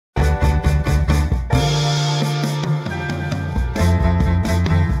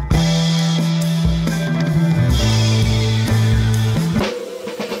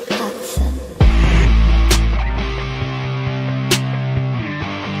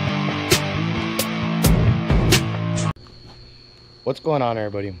What's going on,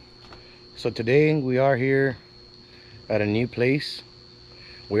 everybody? So today we are here at a new place.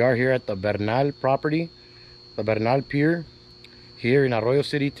 We are here at the Bernal property, the Bernal Pier, here in Arroyo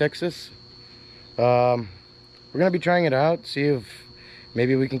City, Texas. We're gonna be trying it out, see if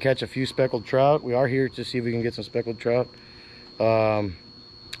maybe we can catch a few speckled trout. We are here to see if we can get some speckled trout.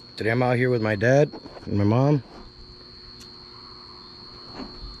 Today I'm out here with my dad and my mom.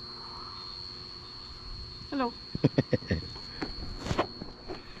 Hello.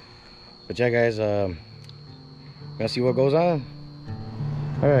 But yeah, guys, gonna see what goes on.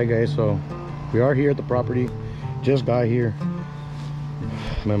 All right, guys, so we are here at the property. Just got here.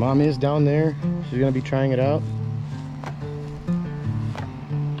 My mom is down there. She's gonna be trying it out.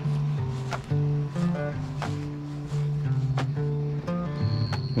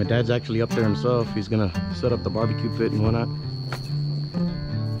 My dad's actually up there himself. He's gonna set up the barbecue pit and whatnot.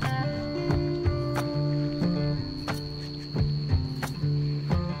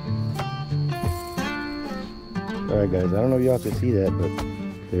 Alright guys, I don't know if y'all can see that, but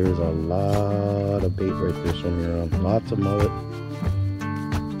there's a lot of bait right there swimming around. Lots of mullet.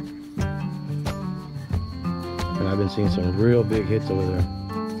 And I've been seeing some real big hits over there.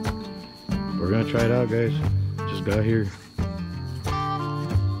 We're gonna try it out, guys. Just got here.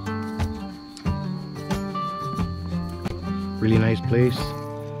 Really nice place.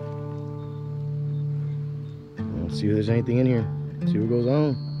 Let's see if there's anything in here. See what goes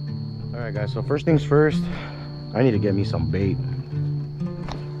on. Alright guys, so first things first, I need to get me some bait.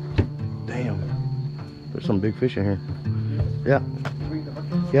 Damn, there's some big fish in here.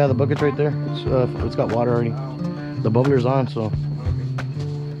 Yeah, the bucket's right there. It's got water already. The bubbler's on, so.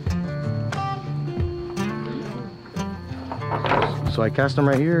 So I cast them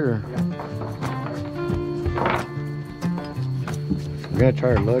right here. We're gonna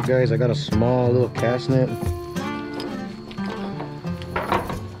try our luck, guys. I got a small little cast net.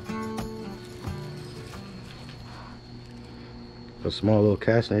 A small little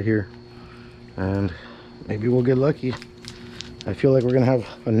cast net here, and maybe we'll get lucky. I feel like we're gonna have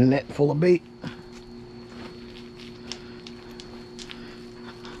a net full of bait.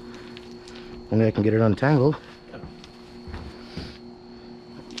 Only I can get it untangled.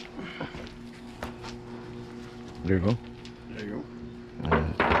 There you go. There you go.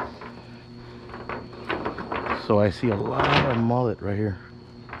 So I see a lot of mullet right here.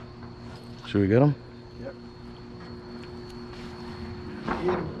 Should we get them? Yep.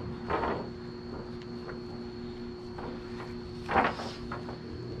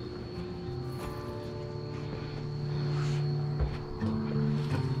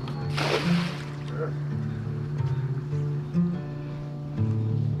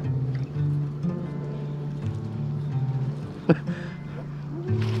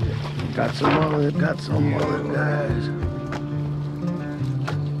 Got some mullet, guys.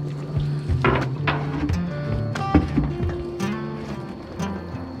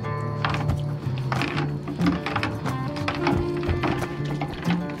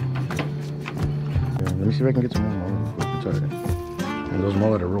 Let me see if I can get some more mullet. It's alright. And those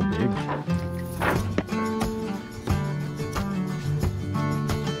mullet are real big.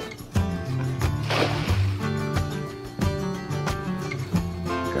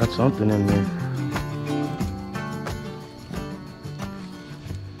 Got something in there.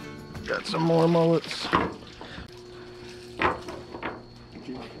 Got some more mullets.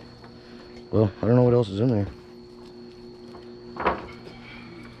 Well, I don't know what else is in there.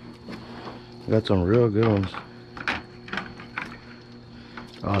 Got some real good ones.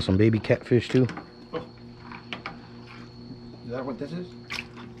 Oh, some baby catfish too. Is that what this is?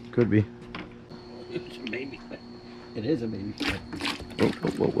 Could be. It's a baby. It is a baby.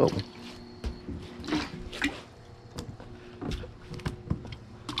 Whoa.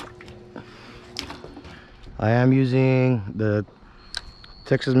 I am using the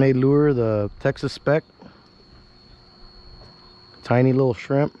Texas made lure, the Texas Spec. Tiny little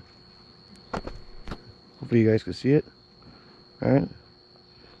shrimp. Hopefully you guys can see it. Alright.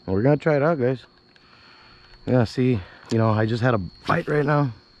 Well, we're gonna try it out, guys. Yeah, see, you know, I just had a bite right now.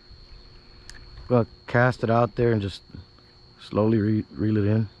 I'm gonna cast it out there and just slowly reel it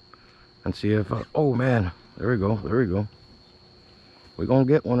in and see if oh man, there we go. We're gonna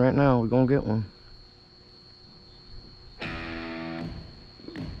get one right now. We're gonna get one.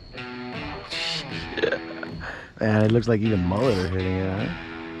 Man, it looks like even mullet are hitting it, huh?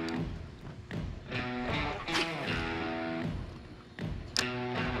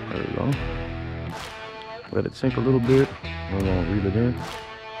 There we go. Let it sink a little bit. We're gonna reel it in.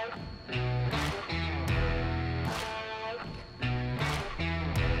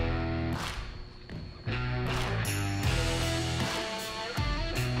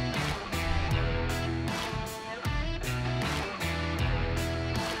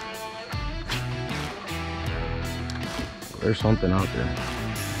 There's something out there.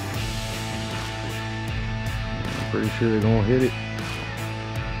 I'm pretty sure they're gonna hit it.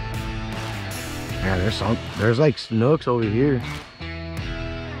 Man, there's like snooks over here.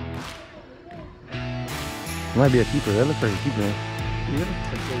 Might be a keeper. That looks like a keeper.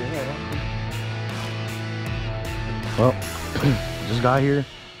 Well, just got here.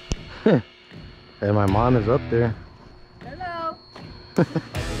 And my mom is up there. Hello.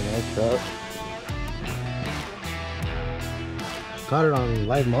 Nice trout. Caught it on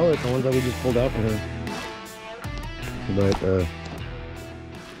live mullet, the ones that we just pulled out from her. But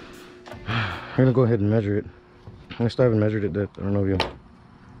I'm gonna go ahead and measure it. I still haven't measured it yet. I don't know if you.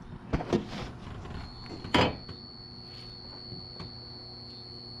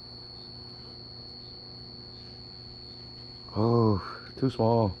 Oh, too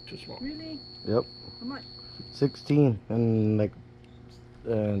small. Too small. Really? Yep. How much? 16 and like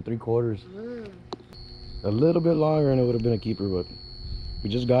 3/4. Ugh. A little bit longer and it would have been a keeper, but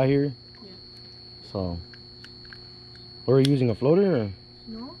we just got here. Yeah. So, were you using a floater or?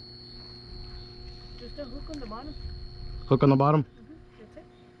 No. Just a hook on the bottom. Hook on the bottom?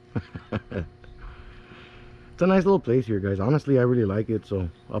 That's it. It's a nice little place here, guys. Honestly, I really like it, so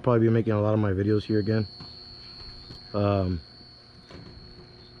I'll probably be making a lot of my videos here again.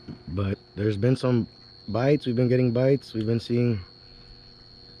 But there's been some bites. We've been getting bites. We've been seeing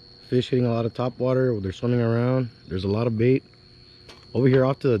fish hitting a lot of top water. They're swimming around. There's a lot of bait. Over here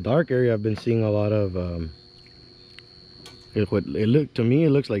off to the dark area, I've been seeing a lot of to me it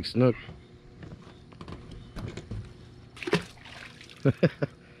looks like snook.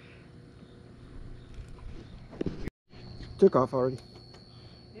 Took off already.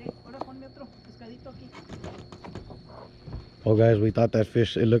 Oh guys, we thought that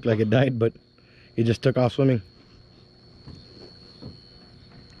fish, it looked like it died, but it just took off swimming.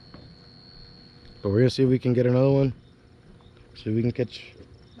 But we're gonna see if we can get another one. See if we can catch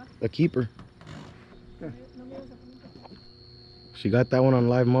a keeper. She got that one on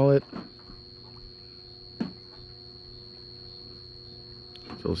live mullet. So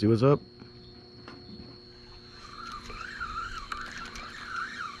we'll see what's up.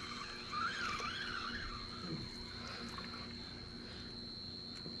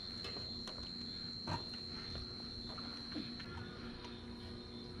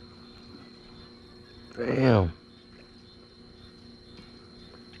 Damn.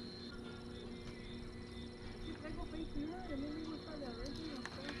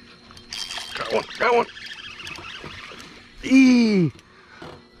 Got one. Eee.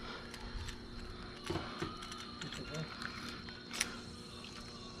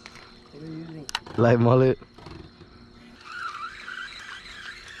 Live mullet.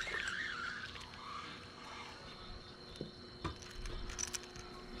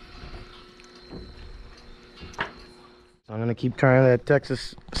 I'm gonna keep trying that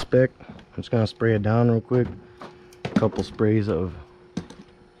Texas speck. I'm just gonna spray it down real quick. A couple sprays of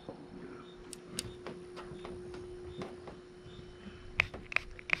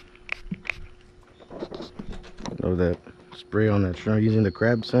that spray on that shrimp using the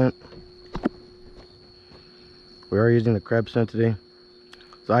crab scent. We are using the crab scent today.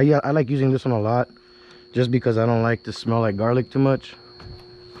 So I like using this one a lot just because I don't like to smell like garlic too much.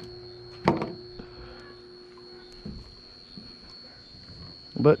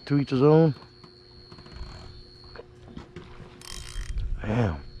 But to each his own.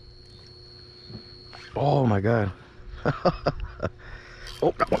 Damn. Oh my god.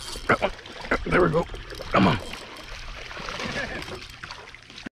 Oh, got one. There we go. Come on.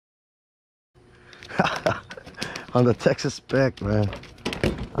 On the Texas speck, man.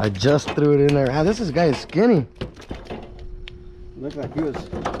 I just threw it in there. Ah, this guy is skinny. Looked like he was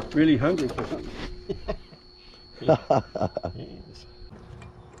really hungry for something. Yes.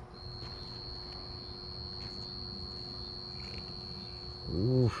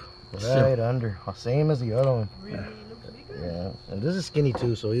 Oof, right under. Same as the other one. Really looks bigger. Yeah, and this is skinny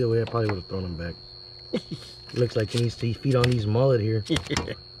too, so either way I probably would have thrown him back. Looks like he needs to feed on these mullet here.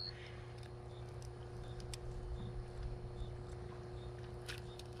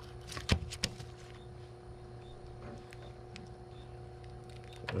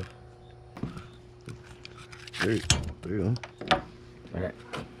 There you go. All right.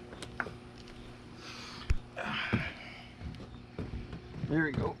 There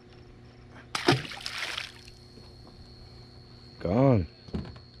we go. Gone.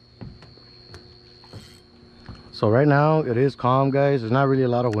 So right now it is calm, guys. There's not really a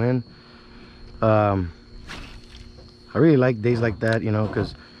lot of wind. I really like days like that, you know,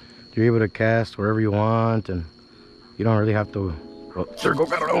 because you're able to cast wherever you want and you don't really have to. Oh, there we go,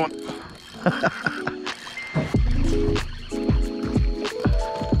 got another one.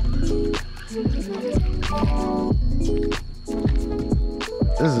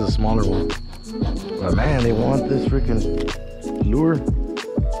 smaller one. But man, they want this freaking lure.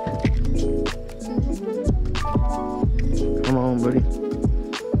 Come on, buddy.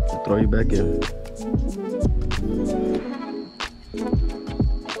 I'll throw you back in.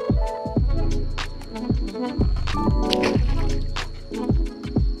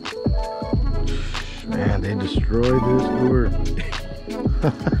 Man, they destroyed this lure.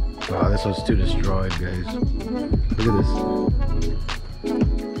 Wow, this one's too destroyed, guys. Look at this.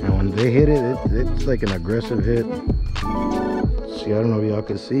 And when they hit it, it's like an aggressive hit. See, I don't know if y'all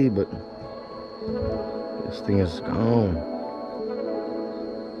can see, but this thing is gone.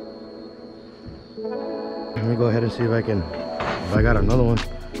 Let me go ahead and see if I got another one.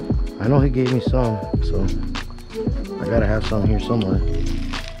 I know he gave me some, so I gotta have some here somewhere.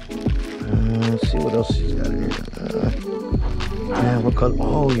 Let's see what else he's got here. Man, what color?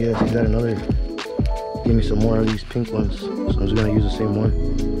 Oh yes, he got another. Give me some more of these pink ones, so I'm just gonna use the same one.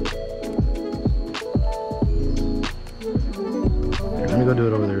 Here, let me go do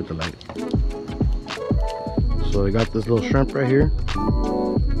it over there at the light. So we got this little shrimp right here.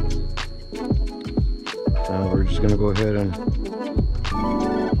 We're just gonna go ahead and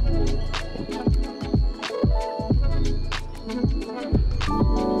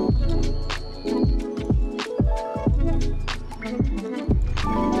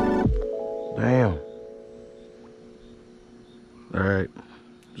damn. All right,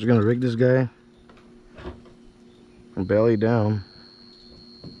 just gonna rig this guy and belly down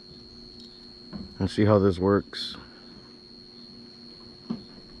and see how this works.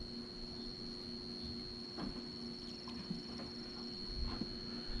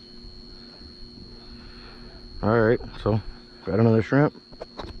 All right, so got another shrimp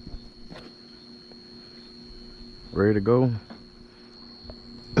ready to go.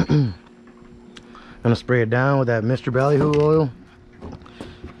 Gonna spray it down with that Mr. Ballyhoo oil.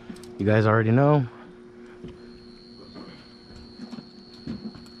 You guys already know.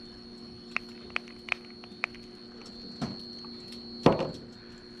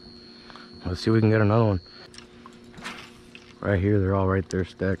 Let's see if we can get another one. Right here, they're all right there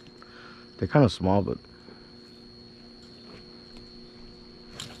stacked. They're kind of small, but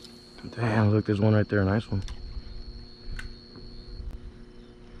damn, look, there's one right there, a nice one.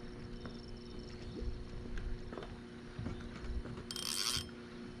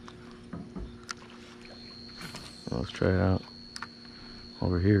 Let's try it out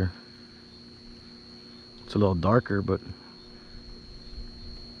over here. It's a little darker, but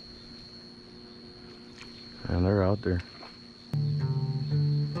man, they're out there.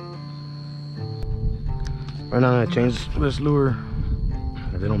 Right now, I changed this lure.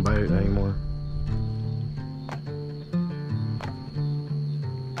 They don't bite it anymore.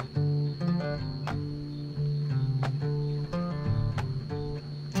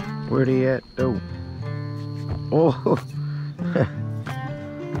 Where'd he at though? Oh,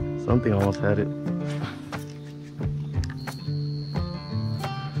 something almost had it.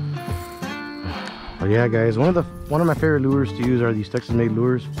 But yeah, guys, one of my favorite lures to use are these Texas-made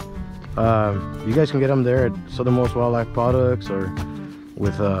lures. You guys can get them there at Southernmost Wildlife Products or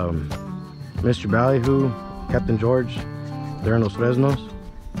with Mr. Ballyhoo, Captain George. They're in Los Fresnos.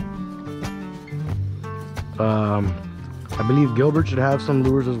 I believe Gilbert should have some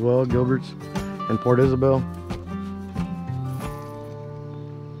lures as well. Gilbert's in Port Isabel.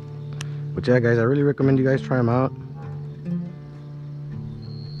 But yeah, guys, I really recommend you guys try them out.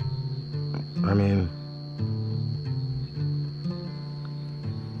 I mean,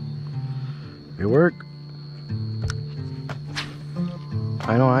 they work.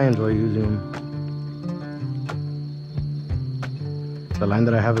 I know I enjoy using them. The line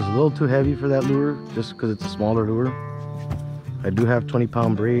that I have is a little too heavy for that lure, just because it's a smaller lure. I do have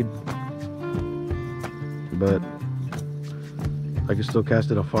 20-pound braid, but I can still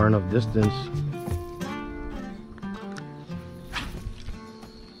cast it a far enough distance.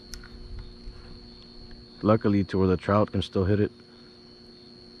 Luckily to where the trout can still hit it.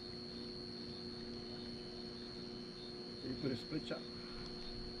 You put a split shot.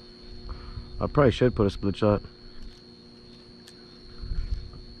 I probably should put a split shot.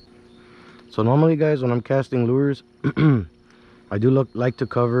 So normally, guys, when I'm casting lures, I do like to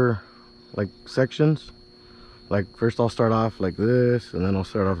cover like sections. Like first I'll start off like this, and then I'll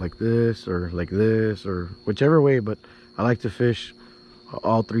start off like this, or whichever way, but I like to fish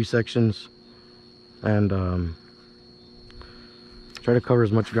all three sections and try to cover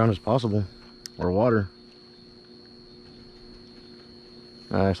as much ground as possible, or water.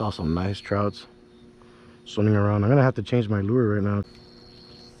 I saw some nice trouts swimming around. I'm gonna have to change my lure right now.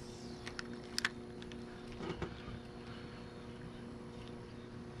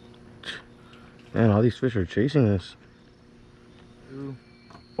 Man, all these fish are chasing us.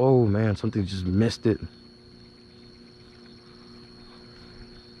 Oh man, something just missed it.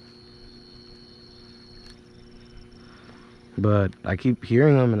 But I keep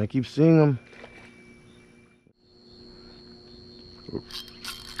hearing them and I keep seeing them.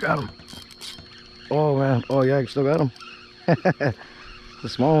 Got him. Oh man, oh yeah, I still got him. It's a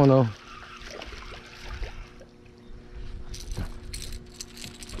small one though.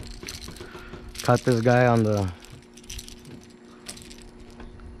 Caught this guy on the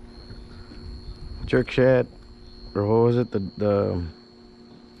jerk shad, or what was it? The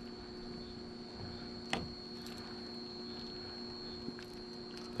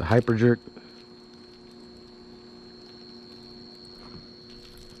hyper jerk.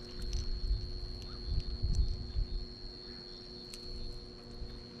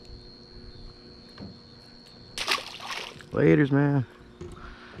 Laters, man.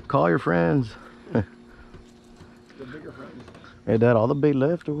 Call your friends. The bigger friends. Hey, Dad, all the bait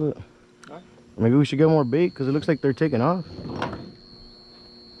left or what? Huh? Maybe we should get more bait because it looks like they're taking off.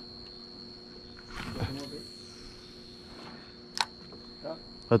 Yeah.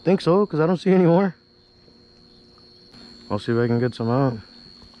 I think so because I don't see any more. I'll see if I can get some out.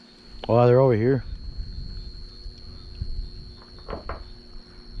 Oh, they're over here.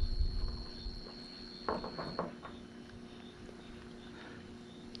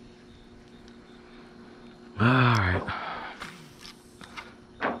 All right.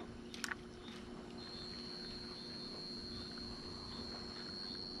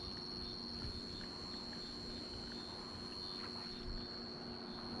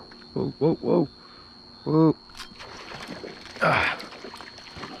 Whoa, whoa, whoa, whoa. Ah.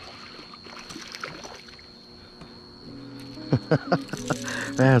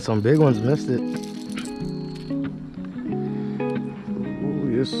 Man, some big ones missed it. Oh,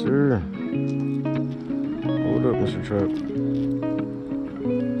 yes, sir. Hold up, Mr. Trout.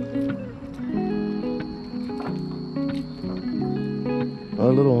 A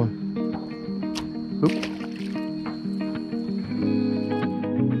little one. Oop.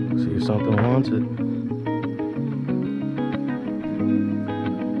 See if something wants it.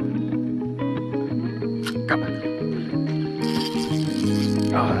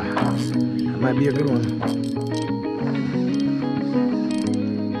 That might be a good one.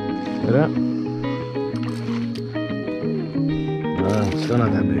 Look at that. Still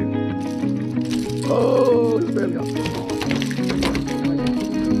not that big. Oh, it's barely up.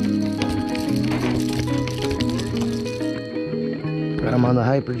 Got him on the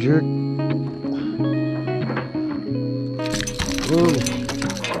hyper jerk. Whoa.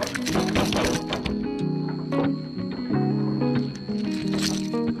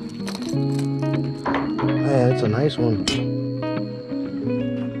 Man, it's a nice one.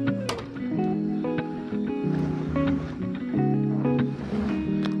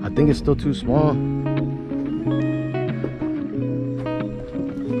 I think it's still too small.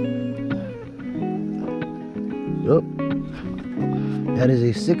 Yup. That is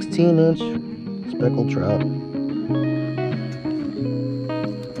a 16-inch speckled trout.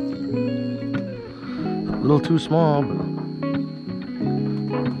 A little too small, but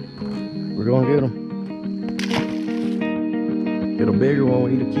we're gonna get him. Get a bigger one. We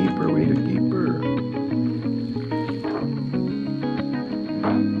need a keeper. We need a keeper.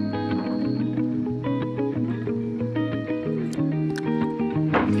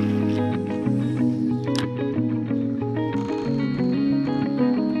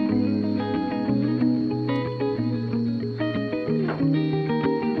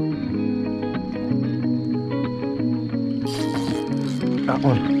 Got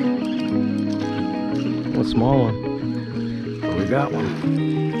one. A small one. But we got one.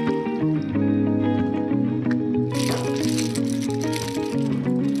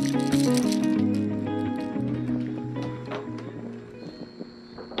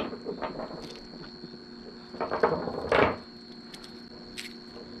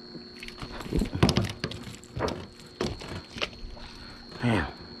 Man.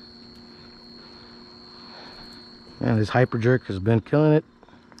 Man, this hyper jerk has been killing it.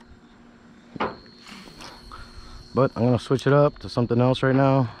 But I'm gonna switch it up to something else right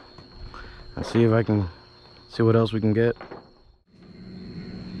now and see if I can see what else we can get.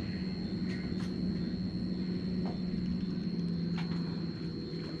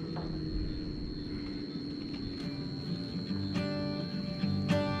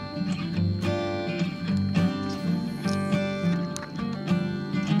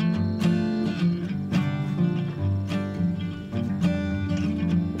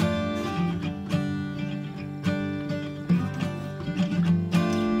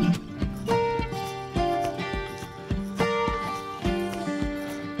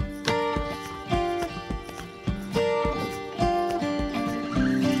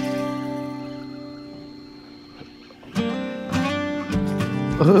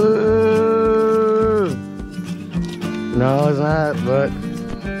 Ooh. No, it's not, but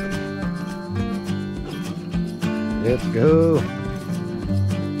let's go.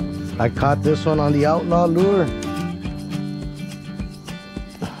 I caught this one on the outlaw lure.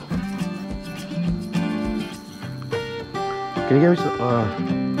 Can you give me some,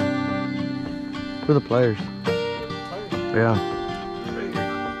 who are the pliers? Yeah.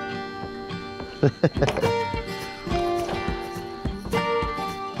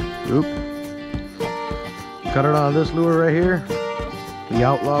 Oop. Cut it on this lure right here. The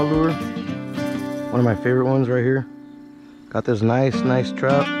outlaw lure. One of my favorite ones right here. Got this nice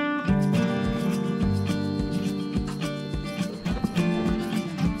trout.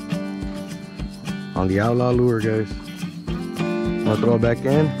 On the outlaw lure, guys. I'm gonna throw it back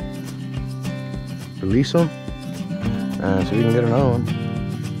in. Release them. And so we can get another one.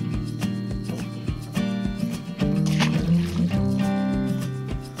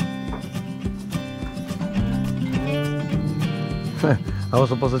 I was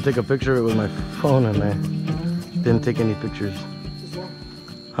supposed to take a picture of it with my phone and I didn't take any pictures. This one?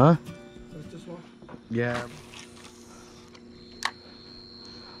 Huh? That's this one? Yeah.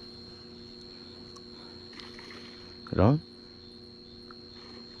 It on?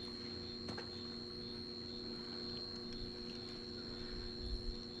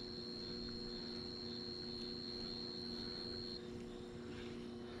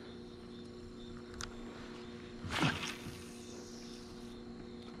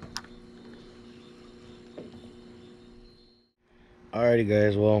 Alrighty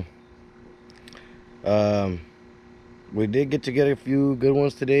guys, well, we did get to get a few good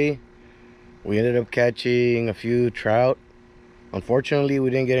ones today. We ended up catching a few trout. Unfortunately, we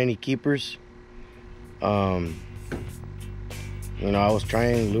didn't get any keepers. You know, I was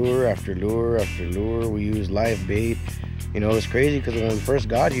trying lure after lure after lure. We used live bait. You know, it's crazy because when we first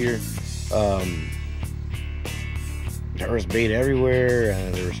got here, there was bait everywhere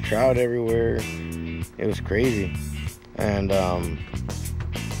and there was trout everywhere. It was crazy. And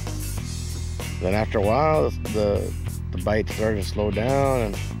then after a while, the bite started to slow down,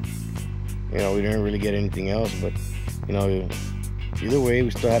 and you know, we didn't really get anything else. But you know, either way, we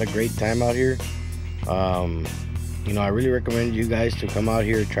still had a great time out here. You know, I really recommend you guys to come out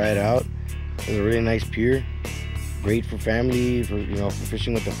here, try it out. It's a really nice pier, great for family, for you know, for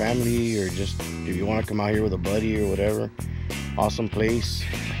fishing with the family, or just if you want to come out here with a buddy or whatever. Awesome place.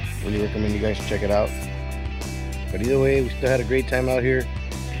 Really recommend you guys check it out. But either way, we still had a great time out here.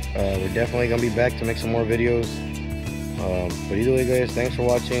 We're definitely gonna be back to make some more videos. But either way, guys, thanks for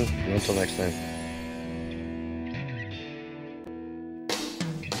watching, and until next time.